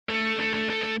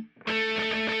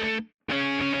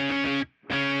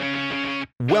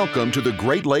Welcome to the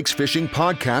Great Lakes Fishing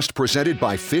Podcast presented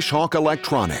by Fishhawk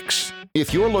Electronics.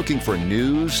 If you're looking for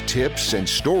news, tips, and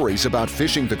stories about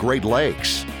fishing the Great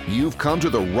Lakes, you've come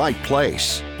to the right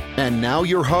place. And now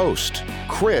your host,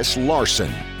 Chris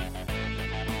Larson.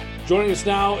 Joining us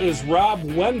now is Rob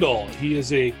Wendell. He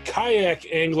is a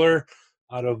kayak angler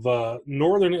out of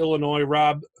Northern Illinois.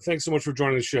 Rob, thanks so much for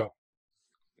joining the show.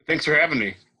 Thanks for having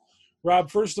me.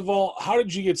 Rob, first of all, how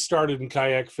did you get started in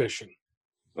kayak fishing?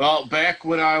 Well, back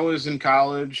when I was in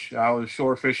college, I was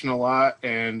shore fishing a lot,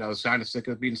 and I was kind of sick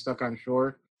of being stuck on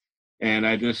shore. And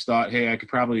I just thought, hey, I could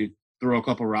probably throw a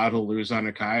couple rod holders on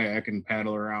a kayak and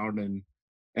paddle around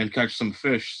and catch some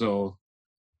fish. So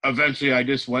eventually I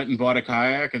just went and bought a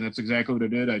kayak, and that's exactly what I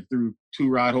did. I threw 2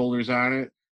 rod holders on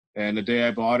it, and the day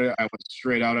I bought it, I went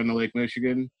straight out into Lake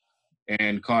Michigan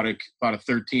and caught about a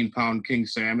 13-pound king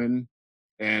salmon.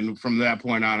 And from that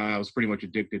point on, I was pretty much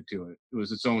addicted to it. It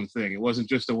was its own thing. It wasn't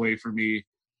just a way for me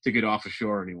to get off of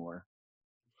shore anymore.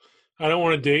 I don't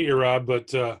want to date you, Rob, but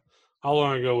how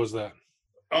long ago was that?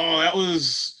 Oh, that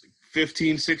was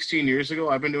 15, 16 years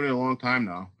ago. I've been doing it a long time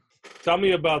now. Tell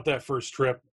me about that first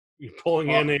trip. You're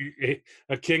pulling in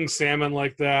a king salmon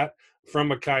like that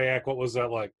from a kayak. What was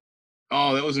that like?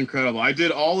 Oh, that was incredible. I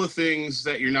did all the things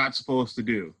that you're not supposed to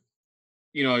do.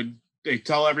 You know, they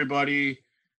tell everybody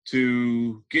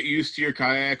to get used to your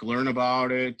kayak, learn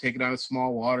about it, take it out of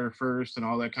small water first and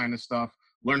all that kind of stuff.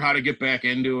 Learn how to get back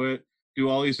into it, do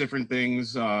all these different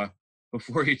things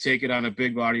before you take it on a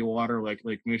big body of water like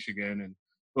Lake Michigan. And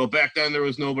well, back then there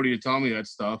was nobody to tell me that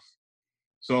stuff.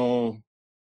 So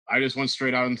I just went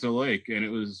straight out into the lake, and it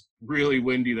was really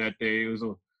windy that day. It was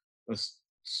a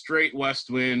straight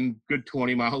west wind, good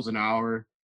 20 miles an hour,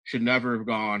 should never have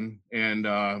gone. And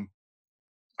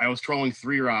I was trolling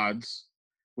 3 rods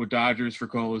with Dodgers for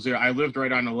cohos there. I lived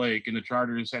right on the lake, and the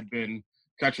charters had been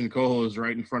catching cohos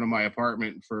right in front of my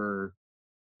apartment for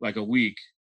like a week.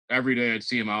 Every day I'd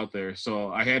see them out there. So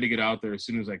I had to get out there as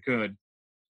soon as I could.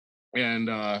 And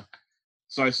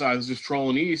so I was just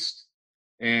trolling east,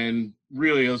 and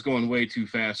really I was going way too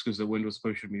fast because the wind was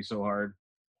pushing me so hard.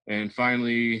 And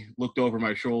finally looked over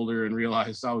my shoulder and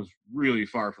realized I was really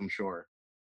far from shore.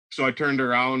 So I turned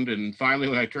around, and finally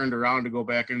when I turned around to go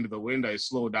back into the wind, I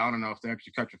slowed down enough to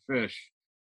actually catch a fish.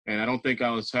 And I don't think I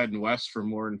was heading west for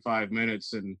more than 5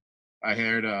 minutes, and I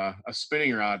had a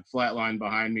spinning rod flatline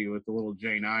behind me with a little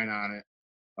J9 on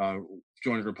it,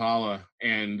 jointed Rapala,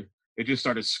 and it just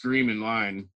started screaming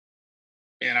line.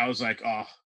 And I was like, oh,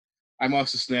 I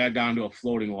must have snagged onto a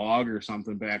floating log or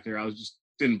something back there. I just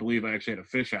didn't believe I actually had a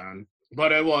fish on.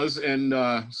 But I was, and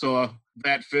so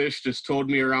that fish just towed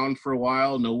me around for a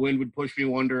while. No wind would push me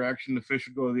one direction. The fish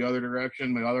would go the other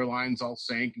direction. My other lines all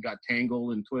sank and got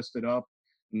tangled and twisted up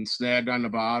and snagged on the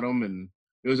bottom. And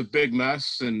it was a big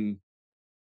mess. And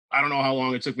I don't know how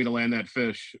long it took me to land that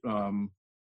fish. I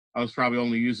was probably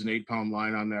only using 8-pound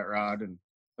line on that rod. And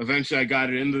eventually I got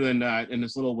it into the net in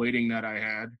this little wading net I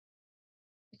had.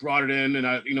 Brought it in, and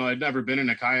I'd never been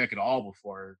in a kayak at all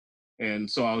before. And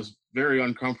so I was very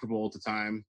uncomfortable at the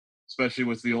time, especially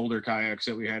with the older kayaks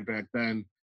that we had back then,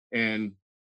 and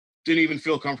didn't even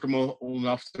feel comfortable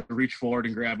enough to reach forward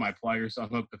and grab my pliers to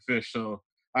unhook the fish. So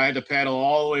I had to paddle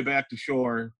all the way back to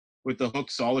shore with the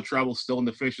hooks, all the treble still in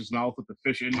the fish's mouth with the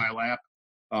fish in my lap.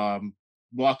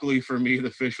 Luckily for me, the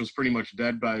fish was pretty much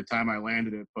dead by the time I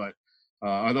landed it, but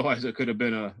otherwise it could have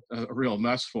been a real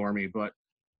mess for me. But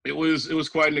it was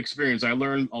quite an experience. I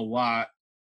learned a lot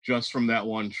just from that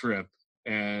one trip,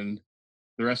 and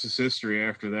the rest is history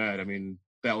after that. I mean,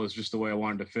 that was just the way I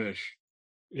wanted to fish.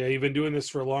 Yeah, you've been doing this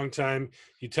for a long time.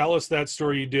 You tell us that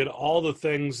story. You did all the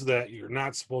things that you're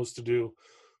not supposed to do.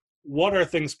 What are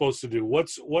things supposed to do?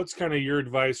 What's kind of your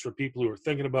advice for people who are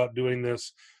thinking about doing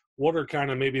this? What are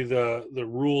kind of maybe the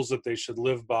rules that they should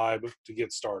live by to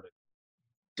get started?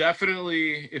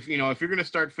 Definitely, if you're going to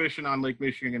start fishing on Lake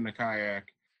Michigan in the kayak,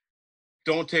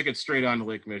 don't take it straight onto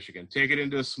Lake Michigan. Take it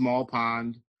into a small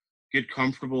pond, get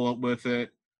comfortable with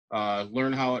it,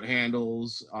 learn how it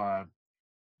handles,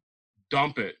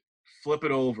 dump it, flip it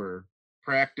over,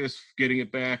 practice getting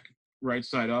it back right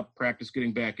side up, practice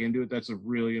getting back into it. That's a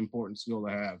really important skill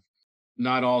to have.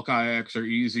 Not all kayaks are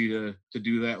easy to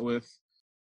do that with.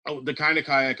 Oh, the kind of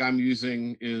kayak I'm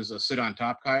using is a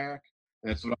sit-on-top kayak.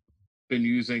 That's what I've been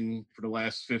using for the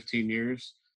last 15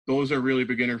 years. Those are really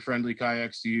beginner-friendly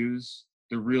kayaks to use.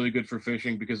 They're really good for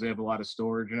fishing because they have a lot of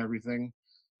storage and everything.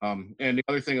 And the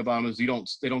other thing about them is they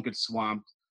don't get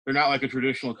swamped. They're not like a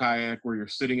traditional kayak where you're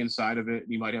sitting inside of it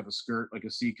and you might have a skirt like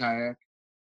a sea kayak.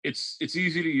 It's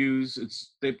easy to use.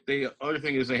 The other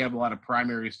thing is they have a lot of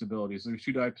primary stabilities. There's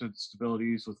 2 types of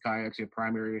stabilities with kayaks. You have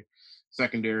primary,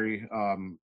 secondary.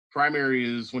 primary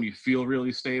is when you feel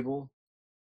really stable,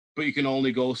 but you can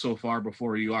only go so far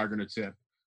before you are going to tip.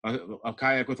 A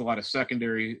kayak with a lot of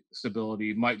secondary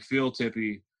stability might feel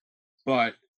tippy,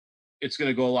 but it's going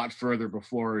to go a lot further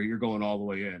before you're going all the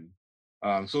way in.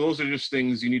 So those are just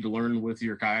things you need to learn with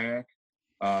your kayak.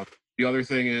 The other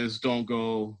thing is don't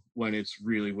go when it's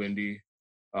really windy.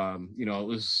 It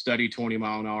was steady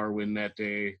 20-mile-an-hour wind that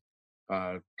day,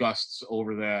 gusts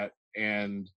over that,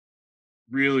 and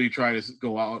really try to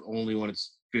go out only when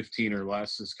it's 15 or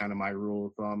less is kind of my rule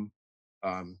of thumb.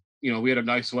 We had a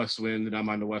nice west wind, and I'm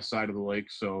on the west side of the lake,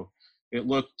 so it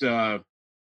looked,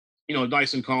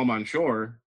 nice and calm on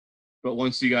shore. But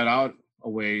once you got out a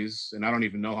ways, and I don't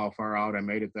even know how far out I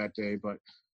made it that day, but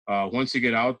once you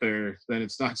get out there, then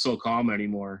it's not so calm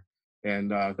anymore.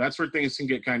 And that's where things can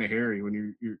get kind of hairy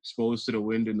when you're exposed to the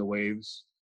wind and the waves.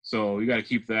 So you got to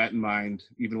keep that in mind.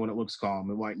 Even when it looks calm,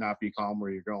 it might not be calm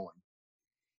where you're going.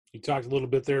 You talked a little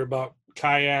bit there about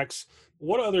kayaks.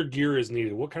 What other gear is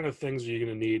needed? What kind of things are you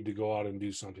going to need to go out and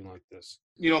do something like this?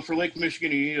 For Lake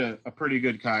Michigan, you need a pretty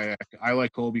good kayak. I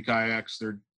like Hobie kayaks.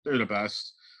 They're the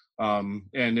best. And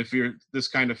if you're this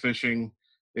kind of fishing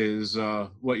is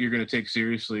what you're going to take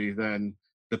seriously, then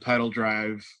the pedal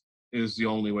drive is the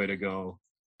only way to go.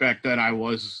 Back then I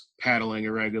was paddling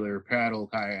a regular paddle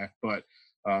kayak, but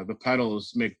the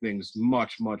pedals make things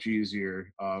much, much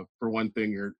easier. For one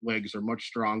thing, your legs are much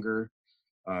stronger,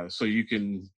 so you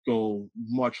can go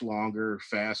much longer,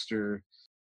 faster,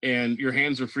 and your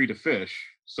hands are free to fish.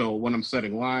 So when I'm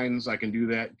setting lines, I can do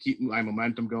that, keep my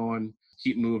momentum going,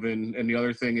 keep moving. And the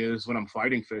other thing is when I'm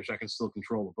fighting fish, I can still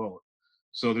control the boat.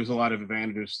 So there's a lot of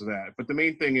advantages to that. But the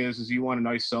main thing is you want a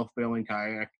nice self-bailing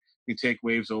kayak. You take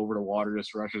waves over, the water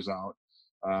just rushes out.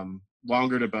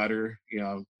 Longer the better.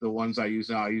 The ones I use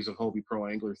now, I use a Hobie Pro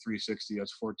Angler 360.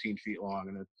 That's 14 feet long,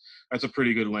 and that's a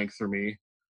pretty good length for me.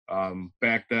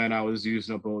 Back then, I was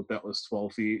using a boat that was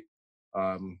 12 feet.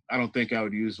 I don't think I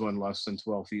would use one less than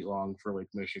 12 feet long for Lake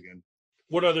Michigan.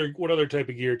 What other type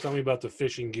of gear? Tell me about the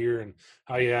fishing gear and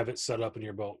how you have it set up in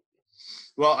your boat.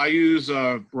 Well, I use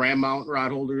Ram mount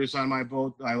rod holders on my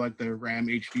boat. I like the Ram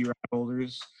HD rod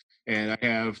holders, and I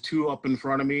have two up in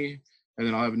front of me, and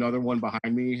then I'll have another one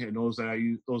behind me, and those that I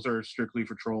use, those are strictly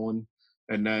for trolling.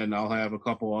 And then I'll have a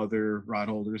couple other rod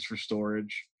holders for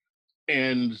storage.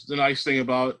 And the nice thing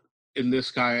about in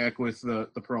this kayak with the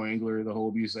Pro Angler, the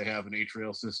Hobies, they have an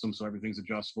H-rail system, so everything's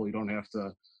adjustable. You don't have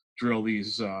to drill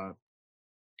these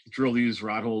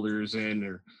rod holders in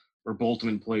or bolt them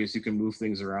in place. You can move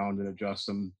things around and adjust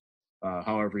them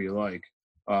however you like.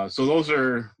 So those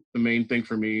are the main thing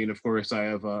for me. And of course, I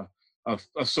have a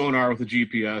sonar with a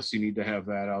GPS. You need to have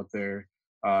that out there.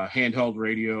 Handheld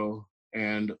radio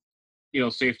and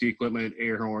safety equipment,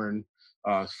 air horn,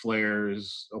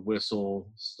 flares, a whistle,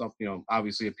 stuff.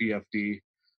 Obviously a PFD,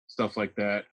 stuff like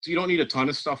that. So you don't need a ton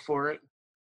of stuff for it.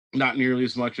 Not nearly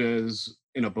as much as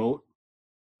in a boat,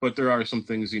 but there are some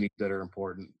things you need that are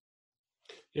important.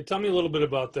 Yeah, tell me a little bit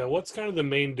about that. What's kind of the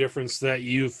main difference that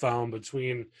you've found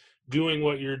between doing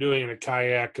what you're doing in a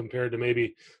kayak compared to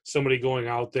maybe somebody going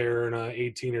out there in a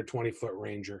 18 or 20 foot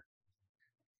Ranger?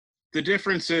 The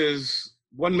difference is,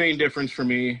 one main difference for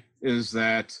me is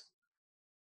that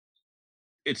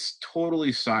it's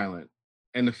totally silent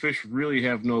and the fish really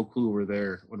have no clue we're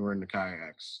there when we're in the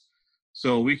kayaks.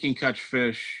 So we can catch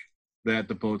fish that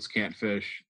the boats can't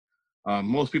fish.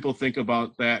 Most people think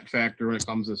about that factor when it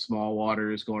comes to small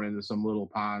waters, going into some little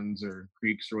ponds or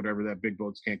creeks or whatever that big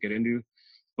boats can't get into.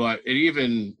 But it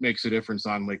even makes a difference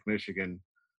on Lake Michigan,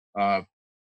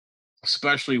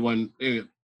 especially when the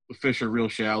fish are real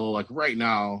shallow. Like right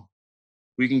now,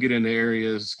 we can get into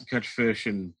areas, catch fish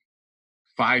in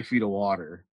 5 feet of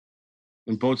water.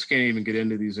 And boats can't even get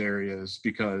into these areas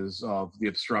because of the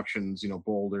obstructions,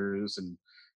 boulders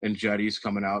and jetties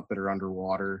coming out that are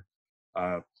underwater.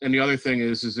 And the other thing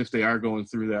is if they are going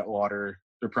through that water,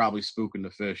 they're probably spooking the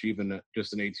fish. Even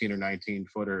just an 18 or 19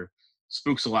 footer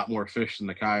spooks a lot more fish than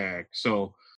the kayak.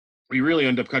 So we really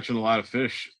end up catching a lot of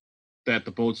fish that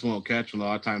the boats won't catch, and a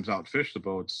lot of times outfish the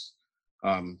boats.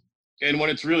 And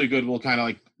when it's really good, we'll kind of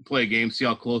like play a game, see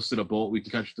how close to the boat we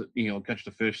can catch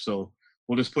the fish. So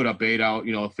we'll just put a bait out,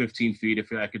 15 feet if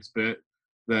that gets bit.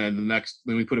 Then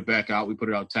when we put it back out, we put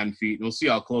it out 10 feet, and we'll see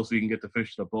how close we can get the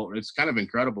fish to the boat. And it's kind of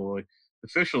incredible. Like,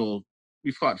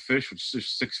 we've caught fish with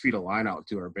just 6 feet of line out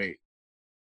to our bait.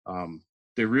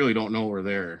 They really don't know we're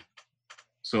there.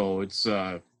 So it's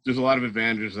there's a lot of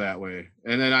advantages that way.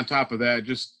 And then on top of that,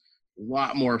 just a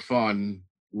lot more fun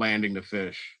landing the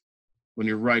fish when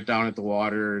you're right down at the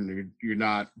water and you're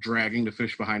not dragging the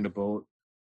fish behind the boat.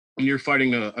 And you're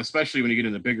fighting, especially when you get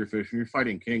into bigger fish, when you're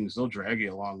fighting kings, they'll drag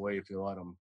you a long way if you let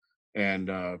them. And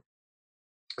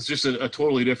it's just a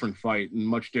totally different fight and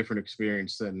much different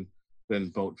experience than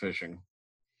boat fishing.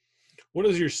 What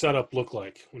does your setup look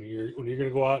like when you're going to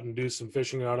go out and do some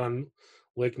fishing out on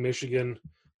Lake Michigan?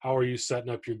 How are you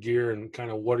setting up your gear, and kind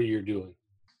of what are you doing?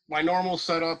 My normal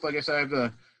setup, like I said,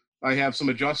 I have some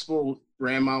adjustable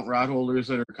ram mount rod holders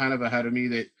that are kind of ahead of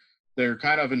me. They're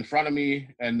kind of in front of me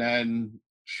and then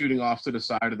shooting off to the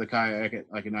side of the kayak at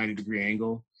like a 90-degree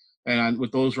angle. And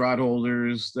with those rod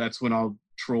holders, that's when I'll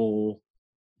troll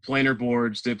planer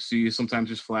boards, dipsies, sometimes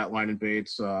just flatline and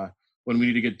baits. When we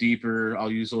need to get deeper,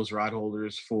 I'll use those rod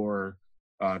holders for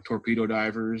torpedo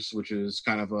divers, which is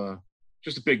kind of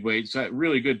just a big weight. It's a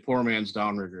really good poor man's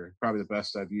downrigger, probably the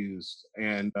best I've used.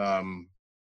 And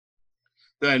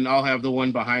then I'll have the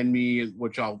one behind me,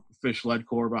 which I'll fish lead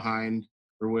core behind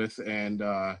or with, and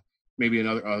maybe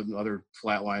another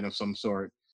flat line of some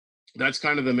sort. That's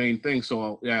kind of the main thing.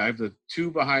 So I have the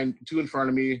two in front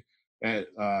of me at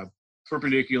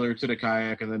perpendicular to the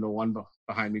kayak, and then the one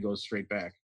behind me goes straight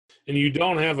back. And you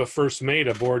don't have a first mate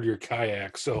aboard your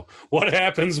kayak. So what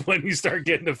happens when you start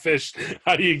getting to fish?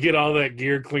 How do you get all that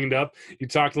gear cleaned up? You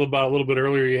talked about a little bit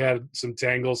earlier, you had some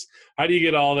tangles. How do you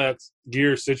get all that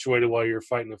gear situated while you're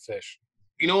fighting a fish?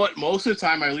 You know what? Most of the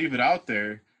time I leave it out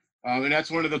there. And that's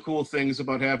one of the cool things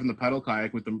about having the pedal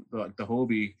kayak with the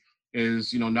Hobie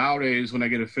is, nowadays when I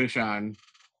get a fish on,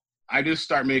 I just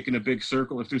start making a big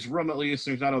circle. If there's room, at least,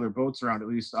 there's not other boats around, at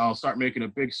least I'll start making a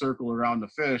big circle around the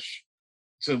fish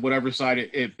to whatever side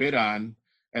it bit on.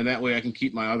 And that way I can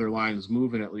keep my other lines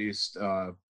moving at least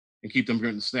and keep them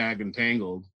getting snagged and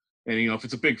tangled. And, if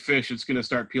it's a big fish, it's going to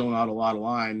start peeling out a lot of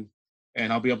line,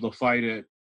 and I'll be able to fight it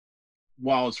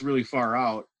while it's really far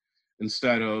out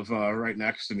instead of right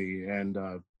next to me. And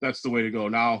that's the way to go.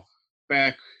 Now,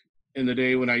 back in the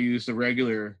day when I used a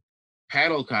regular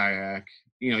paddle kayak,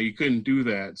 you couldn't do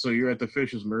that. So you're at the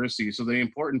fish's mercy. So the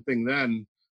important thing then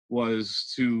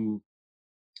was to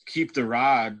keep the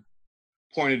rod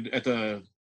pointed at the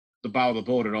bow of the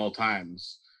boat at all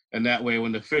times. And that way,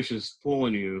 when the fish is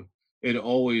pulling you, it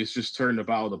always just turned the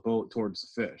bow of the boat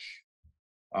towards the fish,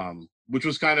 which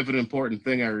was kind of an important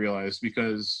thing I realized,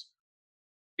 because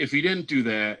if you didn't do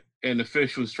that and the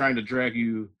fish was trying to drag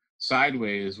you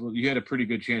sideways, well, you had a pretty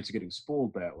good chance of getting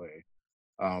spooled that way,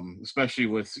 especially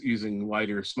with using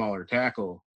lighter, smaller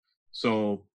tackle.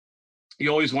 So you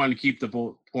always want to keep the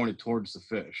boat pointed towards the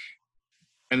fish.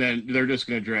 And then they're just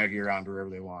going to drag you around wherever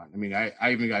they want. I mean, I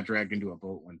even got dragged into a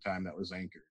boat one time that was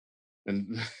anchored.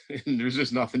 And there's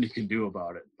just nothing you can do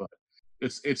about it. But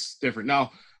it's different.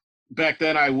 Now, back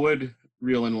then I would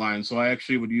reel in line. So I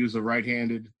actually would use a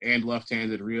right-handed and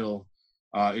left-handed reel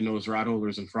in those rod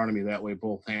holders in front of me. That way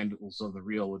both handles of the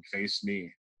reel would face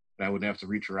me, and I wouldn't have to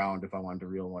reach around if I wanted to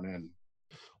reel one in.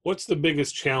 What's the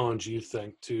biggest challenge, you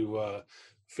think, to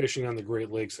fishing on the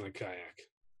Great Lakes in a kayak?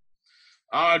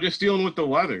 Just dealing with the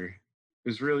weather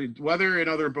is really weather and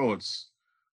other boats.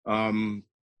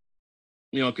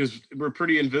 Because we're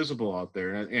pretty invisible out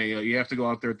there, and you have to go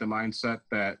out there with the mindset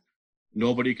that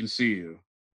nobody can see you,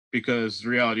 because the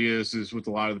reality is with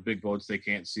a lot of the big boats, they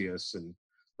can't see us, and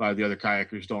a lot of the other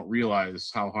kayakers don't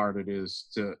realize how hard it is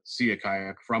to see a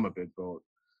kayak from a big boat.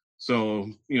 So,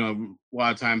 a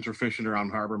lot of times we're fishing around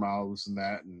harbor mouths and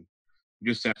that, and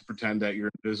you just have to pretend that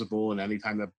you're invisible, and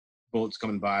anytime that boat's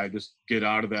coming by, just get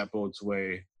out of that boat's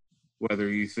way, whether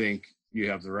you think you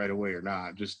have the right of way or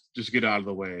not. Just get out of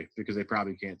the way, because they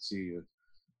probably can't see you.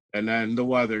 And then the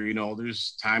weather,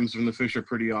 there's times when the fish are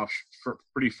pretty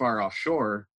far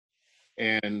offshore,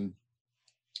 and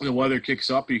the weather kicks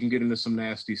up, you can get into some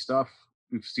nasty stuff.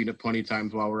 We've seen it plenty of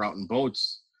times while we're out in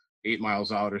boats, 8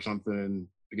 miles out or something, and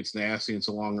it gets nasty and it's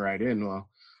a long ride in. Well,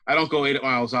 I don't go 8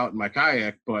 miles out in my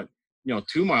kayak, but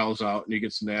 2 miles out and you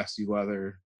get some nasty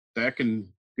weather, that can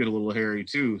get a little hairy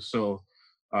too. So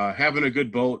having a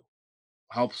good boat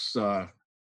helps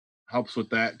with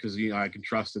that, because I can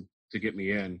trust it to get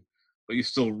me in. But you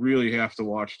still really have to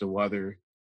watch the weather,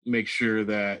 make sure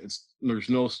that there's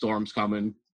no storms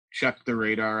coming. Check the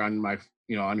radar on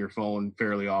on your phone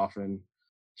fairly often.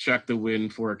 Check the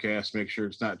wind forecast, make sure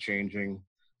it's not changing,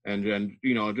 and then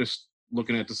just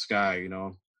looking at the sky.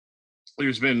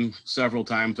 There's been several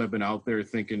times I've been out there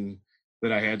thinking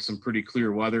that I had some pretty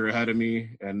clear weather ahead of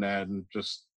me, and then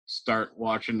just start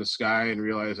watching the sky and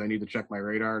realize I need to check my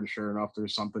radar, and sure enough,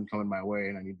 there's something coming my way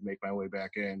and I need to make my way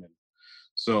back in. And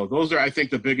so those are, I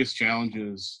think, the biggest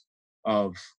challenges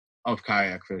of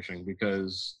kayak fishing,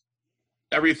 because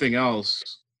everything else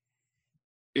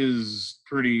is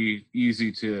pretty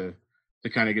easy to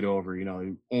kind of get over.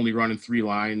 Only running 3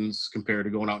 lines compared to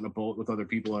going out in a boat with other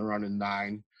people and running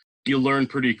 9. You learn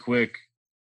pretty quick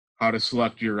how to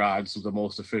select your rods the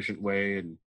most efficient way.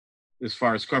 And as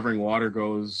far as covering water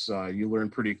goes, you learn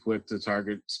pretty quick to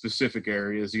target specific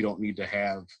areas. You don't need to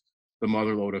have the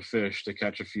mother load of fish to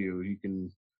catch a few.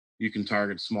 You can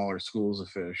target smaller schools of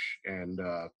fish and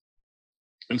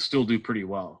still do pretty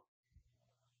well.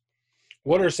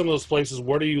 What are some of those places?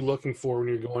 What are you looking for when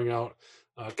you're going out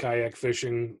kayak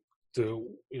fishing?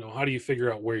 How do you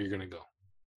figure out where you're going to go?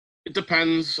 It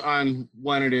depends on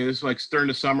when it is. Like during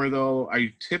the summer, though,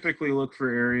 I typically look for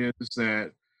areas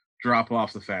that drop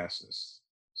off the fastest,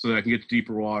 so that I can get to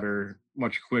deeper water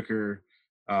much quicker,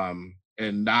 and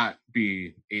not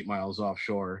be 8 miles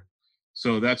offshore.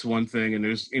 So that's one thing. And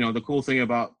there's, the cool thing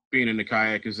about being in the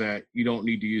kayak is that you don't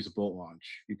need to use a boat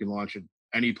launch. You can launch at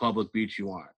any public beach you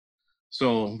want.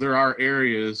 So there are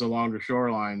areas along the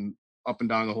shoreline up and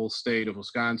down the whole state of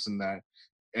Wisconsin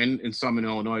and some in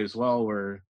Illinois as well,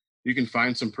 where you can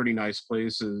find some pretty nice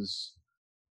places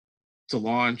to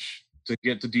launch, to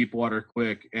get to deep water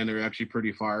quick, and they're actually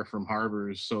pretty far from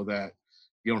harbors so that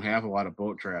you don't have a lot of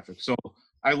boat traffic. So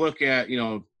I look at,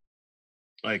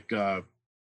 like the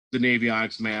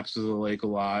Navionics maps of the lake a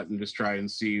lot and just try and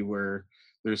see where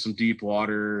there's some deep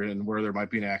water and where there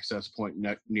might be an access point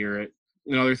near it.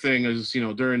 Another thing is,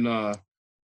 during the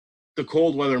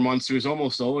cold weather months, there's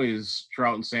almost always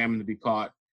trout and salmon to be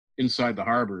caught inside the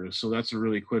harbors. So that's a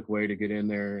really quick way to get in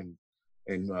there.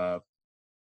 And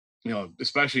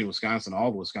especially in Wisconsin,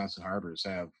 all the Wisconsin harbors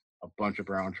have a bunch of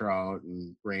brown trout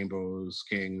and rainbows,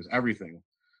 kings, everything.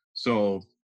 So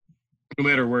no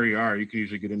matter where you are, you can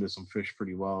usually get into some fish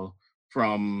pretty well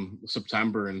from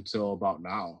September until about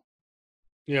now.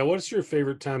 Yeah. What's your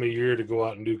favorite time of year to go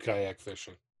out and do kayak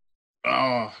fishing?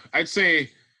 Oh, I'd say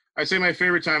my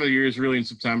favorite time of the year is really in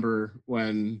September,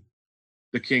 when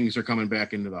the kings are coming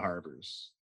back into the harbors.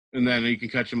 And then you can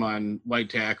catch them on light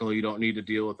tackle. You don't need to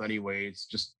deal with any weights,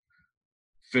 just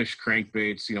fish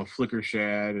crankbaits, flicker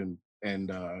shad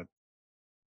and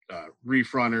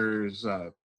reef runners,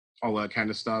 all that kind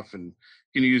of stuff. And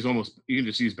you can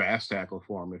just use bass tackle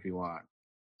for them if you want.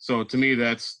 So to me,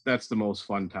 that's the most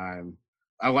fun time.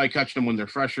 I like catching them when they're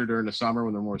fresher during the summer,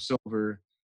 when they're more silver,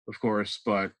 of course,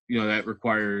 but that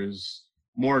requires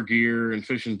more gear and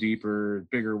fishing deeper,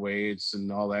 bigger weights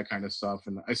and all that kind of stuff.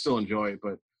 And I still enjoy it,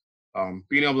 but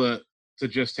being able to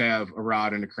just have a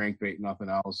rod and a crankbait, nothing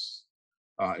else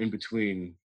in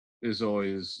between, is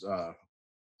always a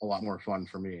lot more fun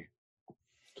for me.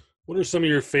 What are some of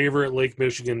your favorite Lake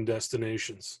Michigan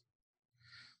destinations?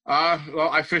 Well,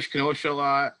 I fish Kenosha a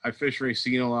lot. I fish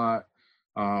Racine a lot.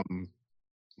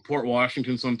 Port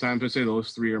Washington sometimes. I'd say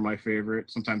those three are my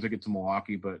favorite. Sometimes I get to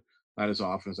Milwaukee, but not as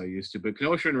often as I used to. But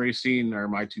Kenosha and Racine are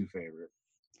my two favorite.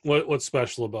 What's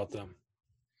special about them?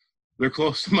 They're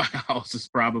close to my house is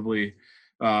probably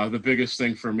the biggest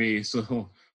thing for me.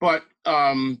 So, but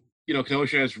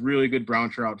Kenosha has really good brown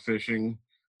trout fishing,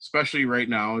 especially right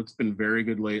now. It's been very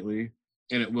good lately,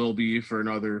 and it will be for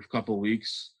another couple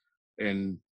weeks.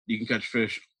 And you can catch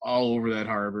fish all over that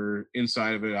harbor,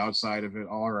 inside of it, outside of it,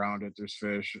 all around it. There's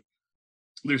fish.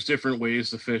 There's different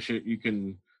ways to fish it. You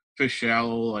can fish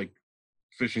shallow, like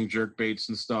fishing jerk baits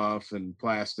and stuff and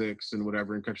plastics and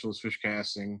whatever, and catch those fish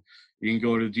casting. You can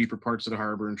go to deeper parts of the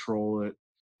harbor and troll it.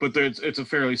 But it's a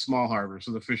fairly small harbor,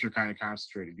 so the fish are kind of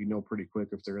concentrated. You know pretty quick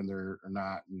if they're in there or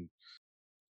not.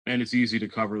 And it's easy to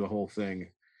cover the whole thing.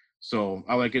 So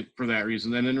I like it for that reason.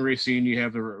 Then in Racine, you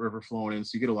have the river flowing in,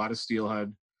 so you get a lot of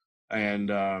steelhead. And,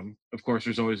 of course,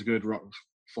 there's always good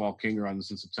fall king runs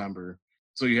in September.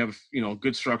 So you have,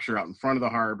 good structure out in front of the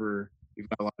harbor. You've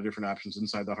got a lot of different options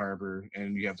inside the harbor,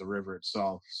 and you have the river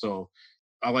itself. So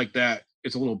I like that.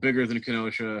 It's a little bigger than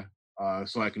Kenosha,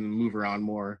 so I can move around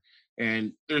more.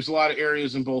 And there's a lot of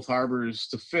areas in both harbors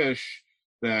to fish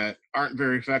that aren't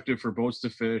very effective for boats to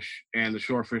fish, and the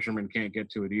shore fishermen can't get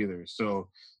to it either. So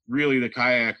really the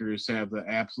kayakers have the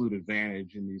absolute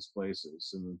advantage in these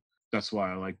places, and that's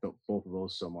why I like both of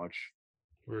those so much.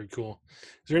 Very cool.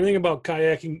 Is there anything about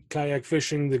kayak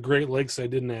fishing, the Great Lakes I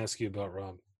didn't ask you about,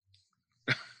 Rob?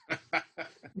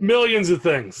 Millions of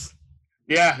things.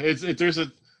 Yeah, there's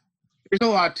a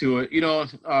lot to it.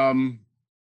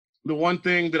 The one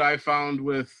thing that I found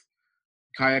with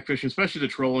kayak fishing, especially the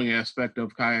trolling aspect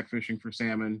of kayak fishing for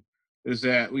salmon, is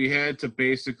that we had to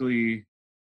basically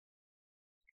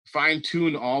fine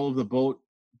tune all of the boat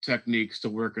techniques to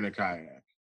work in a kayak.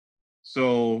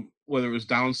 So whether it was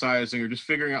downsizing or just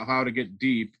figuring out how to get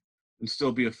deep and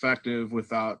still be effective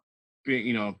without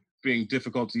being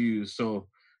difficult to use. So,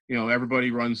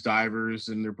 everybody runs divers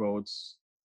in their boats,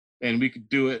 and we could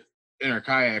do it in our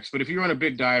kayaks. But if you run a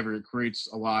big diver, it creates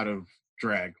a lot of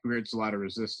drag, creates a lot of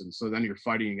resistance. So then you're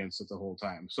fighting against it the whole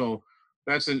time. So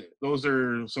those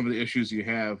are some of the issues you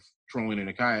have trolling in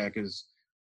a kayak. Is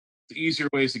the easier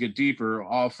ways to get deeper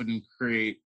often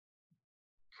create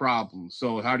problems.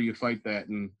 So how do you fight that?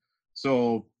 And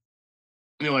so,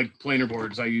 like planer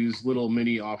boards, I use little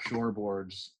mini offshore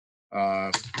boards.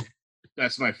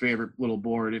 That's my favorite little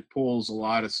board. It pulls a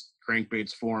lot of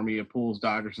crankbaits for me. It pulls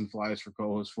Dodgers and flies for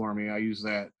cohos for me. I use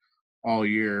that all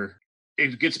year.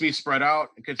 It gets me spread out.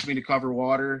 It gets me to cover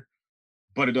water,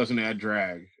 but it doesn't add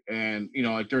drag. And,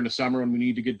 like during the summer when we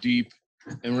need to get deep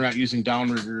and we're not using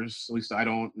downriggers, at least I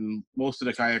don't, and most of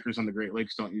the kayakers on the Great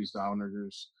Lakes don't use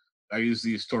downriggers. I use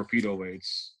these torpedo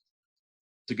weights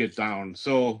to get down.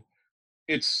 So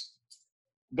it's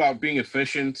about being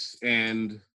efficient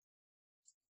and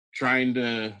trying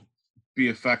to be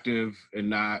effective and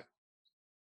not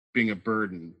being a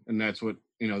burden. And that's what,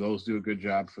 those do a good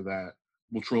job for that.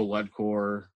 We'll troll lead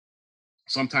core,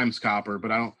 sometimes copper,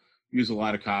 but I don't use a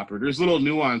lot of copper. There's little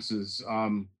nuances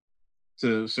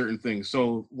to certain things.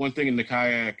 So one thing in the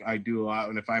kayak I do a lot,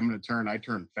 and if I'm going to turn, I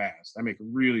turn fast. I make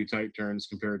really tight turns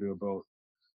compared to a boat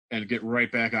and get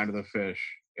right back onto the fish.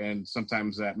 And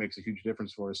sometimes that makes a huge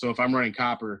difference for us. So if I'm running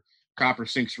copper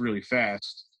sinks really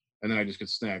fast, and then I just get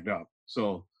snagged up.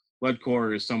 So lead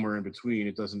core is somewhere in between.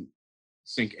 It doesn't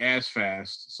sink as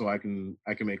fast, so I can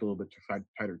make a little bit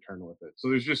tighter turn with it. So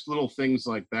there's just little things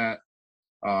like that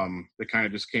that kind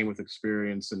of just came with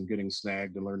experience and getting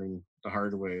snagged and learning the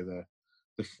hard way. The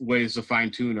ways to fine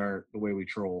tune are the way we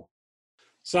troll.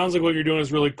 Sounds like what you're doing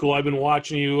is really cool. I've been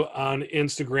watching you on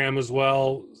Instagram as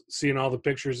well, seeing all the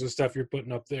pictures and stuff you're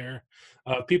putting up there.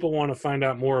 People want to find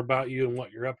out more about you and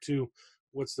what you're up to.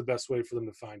 What's the best way for them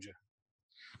to find you?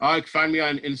 You can find me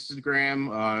on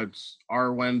Instagram. It's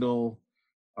rwendel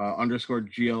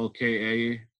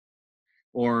 _GLKA,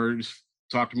 or just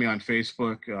talk to me on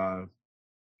Facebook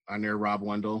on there, Rob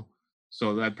Wendell.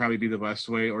 So that'd probably be the best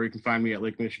way. Or you can find me at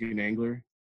Lake Michigan Angler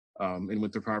in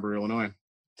Winthrop Harbor, Illinois.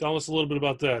 Tell us a little bit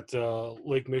about that,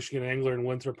 Lake Michigan Angler in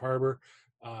Winthrop Harbor.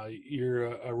 You're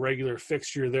a regular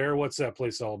fixture there. What's that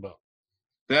place all about?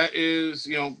 That is,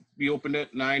 we opened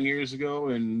it 9 years ago,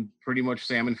 and pretty much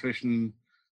salmon fishing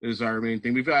is our main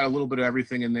thing. We've got a little bit of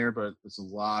everything in there, but it's a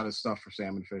lot of stuff for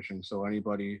salmon fishing. So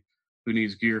anybody who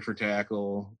needs gear for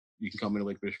tackle, you can come into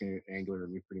Lake Michigan Angler,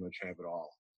 and we pretty much have it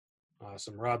all.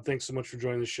 Awesome. Rob, thanks so much for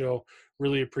joining the show.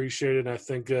 Really appreciate it. And I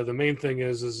think the main thing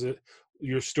is that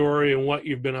your story and what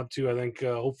you've been up to, I think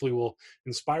hopefully will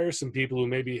inspire some people who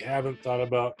maybe haven't thought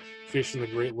about fishing the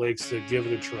Great Lakes to give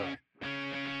it a try.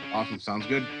 Awesome. Sounds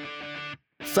good.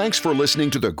 Thanks for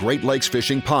listening to the Great Lakes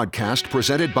Fishing Podcast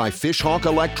presented by Fishhawk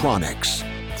Electronics.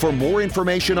 For more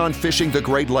information on fishing the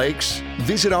Great Lakes,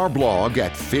 visit our blog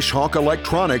at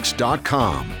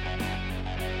fishhawkelectronics.com.